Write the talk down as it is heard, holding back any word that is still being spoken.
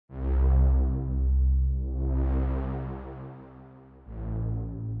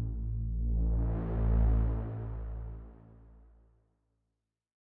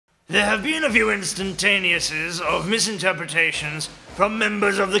There have been a few instantaneouses of misinterpretations from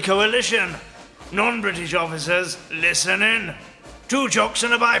members of the coalition. Non-British officers, listen in. 2 chocks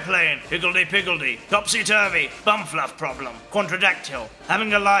and a biplane, Higgeldy-Piggeldy, Topsy-Turvy, Fluff Problem, Quantradactyl,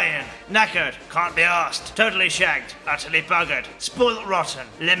 having a lie-in, Knackered, can't be arsed, totally shagged, utterly buggered, spoilt rotten,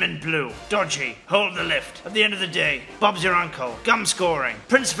 lemon blue, Dodgey, hold the lift, at the end of the day, Bob's your uncle, gum scoring,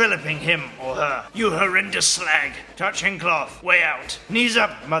 Prince Philipping him or her, you horrendous slag, touching cloth, way out, knees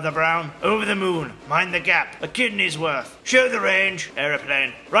up, Mother Brown, over the moon, mind the gap, a kidney's worth, show the range,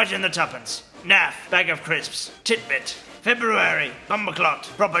 Aeroplane, right in the tuppence, Naff, bag of crisps, Tit-bit, February, Bumbaclot,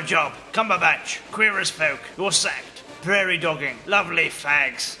 proper job, Cumberbatch, queer as folk, you're sacked, Prairie dogging, lovely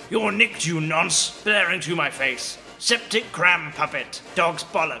fags, you're nicked you nonce, Blairing to my face, Septic cram puppet, dog's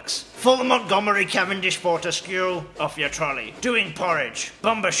bollocks, full Montgomery Cavendish Fortescue, off your trolley, doing porridge,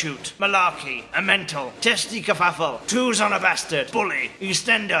 Bumbaclot, malarkey, a mental, testy kerfuffle, 2s on a bastard, bully,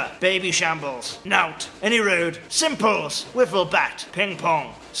 Eastender, baby shambles, nout, any road, simples, wiffle bat, ping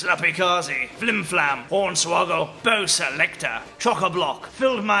pong, sloppy carsy, flim flam, hornswoggle, bow selector, chock-a-block,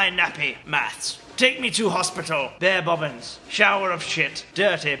 filled my nappy, maths. Take me to hospital, bare bobbins, shower of shit,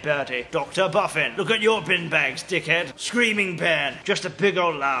 dirty birdie, Dr. Buffin, look at your bin bags, dickhead, screaming pen, just a big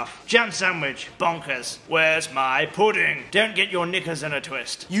old laugh, jam sandwich, bonkers, where's my pudding? Don't get your knickers in a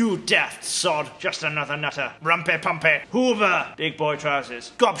twist, you daft sod, just another nutter, rumpy pumpy, Hoover, big boy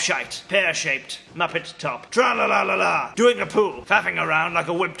trousers, gobshite, pear-shaped, muppet top, tra-la-la-la-la, doing a poo, faffing around like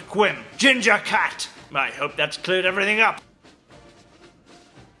a whipped quim, ginger cat. I hope that's cleared everything up.